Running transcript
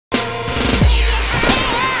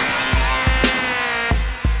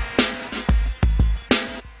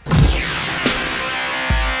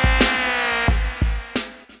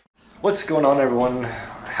What's going on, everyone?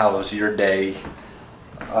 How was your day?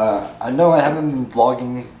 I know I haven't been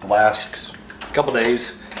vlogging the last couple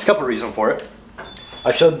days. There's a couple reasons for it.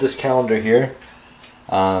 I showed this calendar here.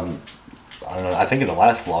 I don't know, I think in the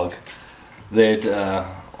last vlog that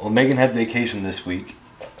Megan had vacation this week.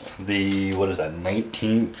 The, what is that,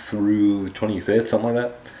 19th through 25th, something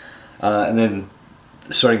like that. And then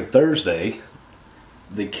starting Thursday,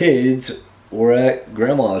 the kids were at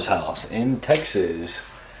Grandma's house in Texas.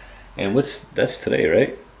 And that's today,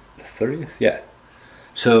 right? The 30th? Yeah.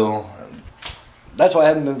 So that's why I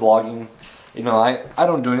haven't been vlogging. You know, I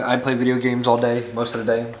don't do it. I play video games all day, most of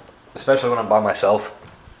the day, especially when I'm by myself,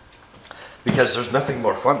 because there's nothing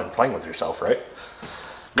more fun than playing with yourself, right?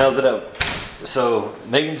 So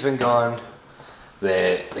Megan's been gone.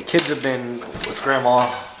 The kids have been with Grandma.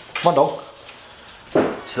 Come on, dog.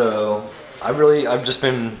 So I've just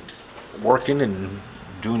been working and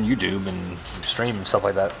doing YouTube and stream and stuff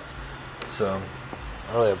like that. So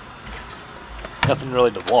I really have nothing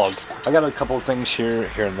really to vlog. I got a couple of things here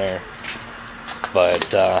and there, but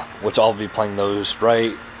which I'll be playing those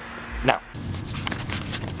right now.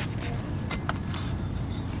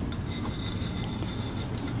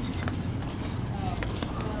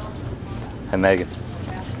 Hey Megan,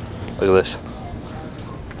 look at this.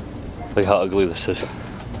 Look how ugly this is.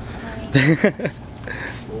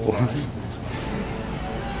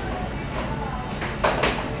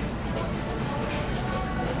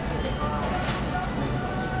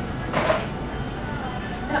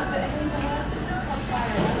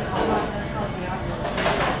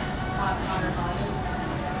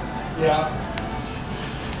 Yeah.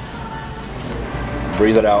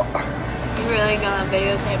 Breathe it out. You really gonna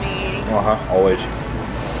videotape me eating? Always.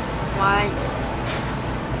 Why?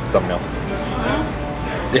 Thumbnail.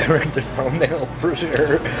 Hmm? Yeah, right, the thumbnail for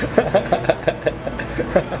sure.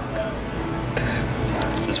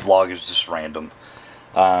 This vlog is just random.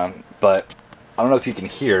 But I don't know if you can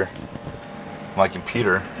hear my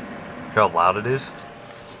computer. Hear how loud it is?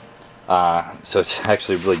 So it's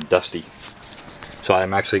actually really dusty. So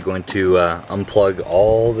I'm actually going to unplug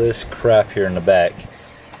all this crap here in the back,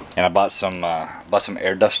 and I bought some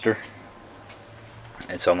air duster,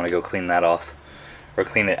 and so I'm gonna go clean that off, or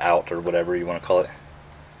clean it out, or whatever you want to call it.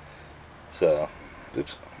 So,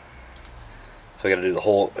 oops. So I got to do the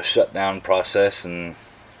whole shutdown process, and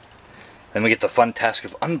then we get the fun task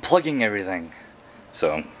of unplugging everything.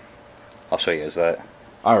 So I'll show you guys that.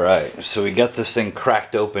 All right, so we got this thing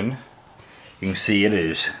cracked open. You can see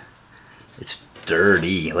it's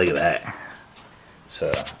dirty. Look at that.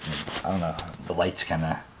 So I don't know, the light's kind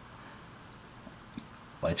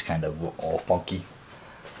of all funky,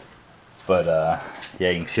 but yeah,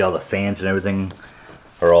 you can see all the fans and everything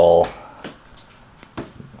are all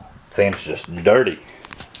just dirty.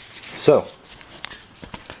 So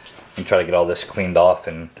I'm trying to get all this cleaned off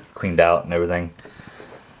and cleaned out and everything.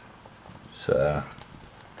 So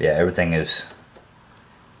yeah, everything is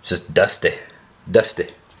just dusty.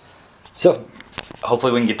 So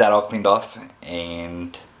hopefully we can get that all cleaned off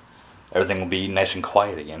and everything will be nice and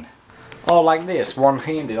quiet again. Oh, like this,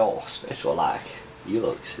 one-handed, all special like. You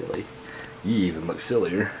look silly. You even look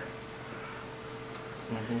sillier.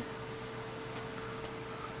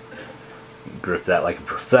 Grip that like a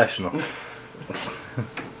professional.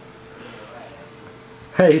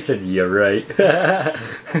 He said, yeah, right.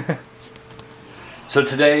 So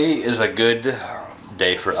today is a good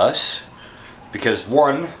day for us because,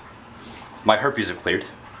 one, my herpes have cleared.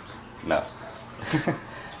 No.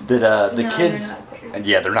 The kids,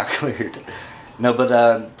 yeah, they're not cleared. No,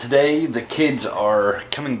 but today the kids are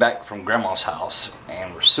coming back from Grandma's house,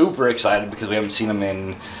 and we're super excited because we haven't seen them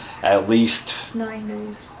in at least 9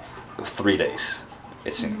 days. 3 days.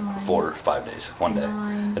 It's in 4 or 5 days. 1 day.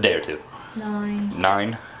 9. A day or 2. 9.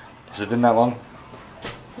 9? Has it been that long?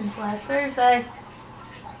 Since last Thursday.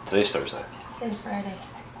 Today's Thursday. Today's Friday.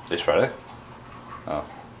 Today's Friday? Oh.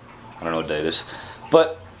 I don't know what day it is.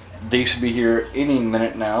 But they should be here any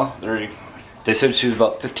minute now. They said she was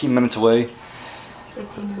about 15 minutes away.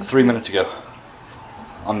 15 minutes. 3 minutes ago.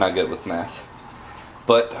 I'm not good with math.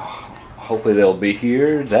 But hopefully they'll be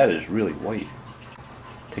here. That is really white.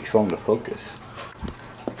 Takes long to focus.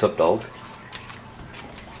 What's up, dog?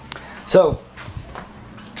 So,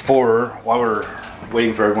 while we're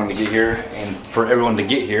waiting for everyone to get here, and for everyone to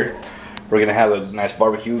get here, we're gonna have a nice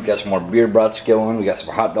barbecue. We got some more beer brats going. We got some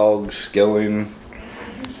hot dogs going.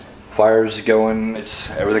 Fires going.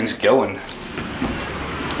 Everything's going.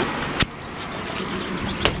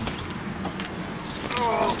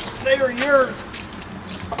 Oh, they are yours.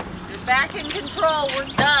 You're back in control. We're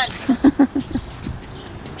done.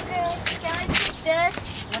 Can I take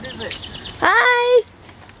this? What is it? Hi.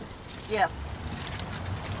 Yes.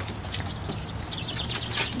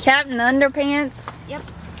 Captain Underpants. Yep.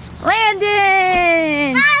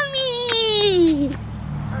 Landon! Mommy!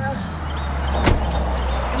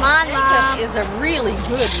 Come on, Jacob Mom. is a really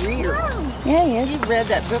good reader. Yeah, he is. You've read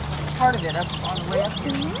that book, part of it up on the way up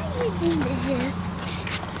here.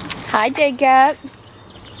 Hi, Jacob.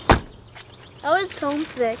 I was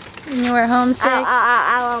homesick. You were homesick.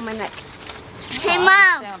 Ow, on my neck. Hey, I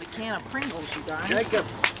Mom. found a can of Pringles, you guys. Jacob,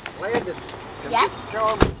 Landon, Yes? show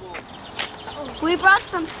 'em. We brought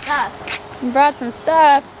some stuff. You brought some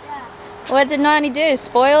stuff. Yeah. What did Nani do?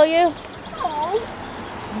 Spoil you?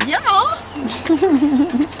 Yeah.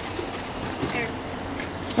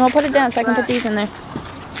 Well, put it down so I can put these in there.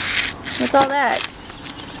 What's all that?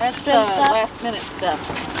 That's stuff? last minute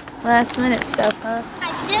stuff. Last minute stuff, huh?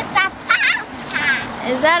 This a backpack.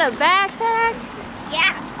 Is that a backpack?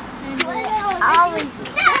 Yeah. All these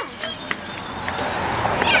stuff.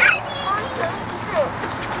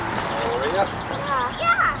 Hurry up.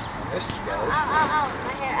 Yeah. There she goes.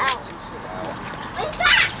 My hair out. What's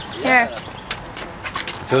that? Here.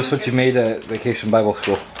 Show us what you made at Vacation Bible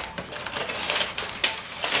School.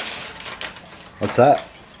 What's that?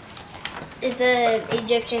 It's an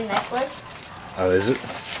Egyptian necklace. Oh, is it?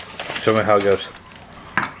 Show me how it goes.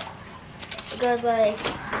 It goes like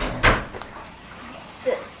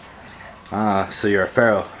this. Ah, so you're a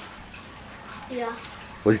pharaoh. Yeah.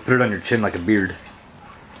 Well, you put it on your chin like a beard.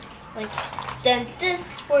 Like, then this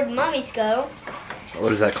is where the mummies go.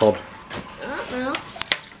 What is that called? I don't know.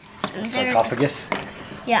 And there's, Sarcophagus?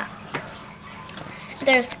 yeah.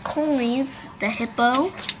 There's the coins, the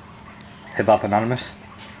hippo, Hip Hop Anonymous?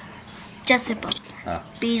 just hippo. Oh.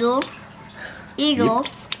 Beetle, eagle,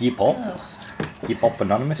 Hip Hop? Hip Hop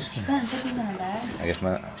Anonymous? I guess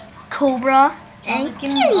not. cobra, and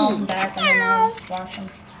kitty. Meow.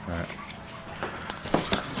 Alright.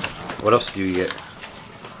 What else do you get?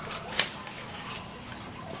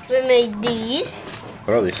 We made these.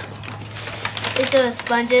 What are these? These are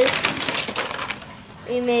sponges.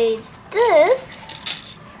 We made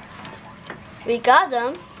this. We got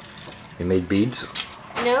them. You made beads?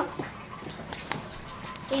 No.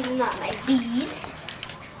 These are not my beads.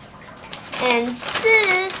 And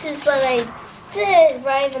this is what I did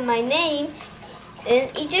writing my name in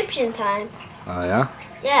Egyptian time. Oh, yeah?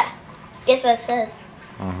 Yeah. Guess what it says?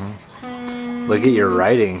 Look at your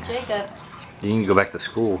writing. Jacob. You can go back to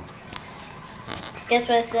school. Guess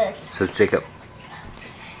what it says? It says Jacob.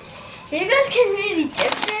 You guys can read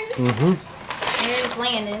Egyptians? Mm-hmm. Here's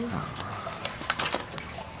Landon.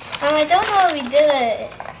 I don't know if we did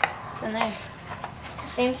it. It's in there.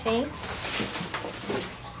 Same thing.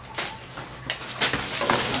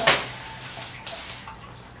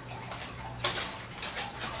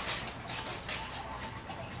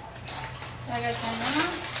 I got time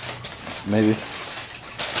now? Maybe.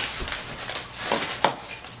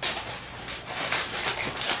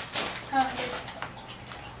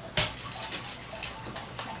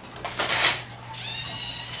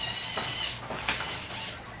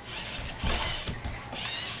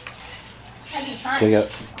 Jacob.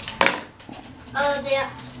 Oh,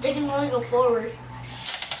 they can only go forward.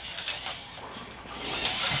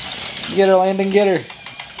 Get her, Landon, get her.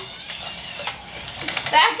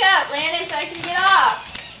 Back up, Landon, so I can get off.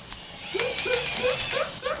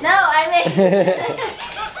 No, I mean,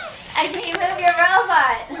 I mean move your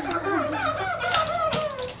robot.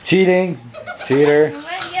 Cheating. Cheater. You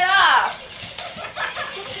wouldn't get off.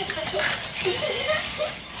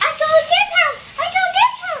 I go get him! I go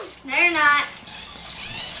get him! No, you're not.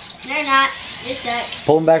 No, you're not. You're stuck.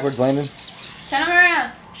 Pull him backwards, Landon. Turn him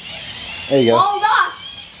around. There you go. Hold off!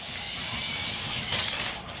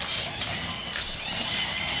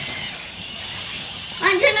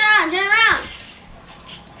 Turn around, turn around!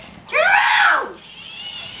 Turn around!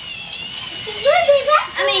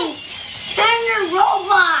 I mean, turn your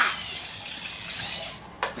robot!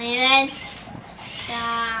 Landon.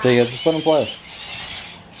 Stop. Jacob, just let him play.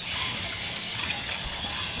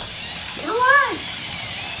 Come on!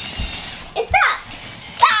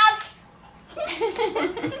 Stop!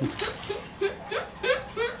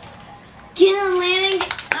 Get him, Landon.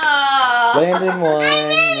 Oh. Landon won.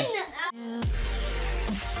 I'm in!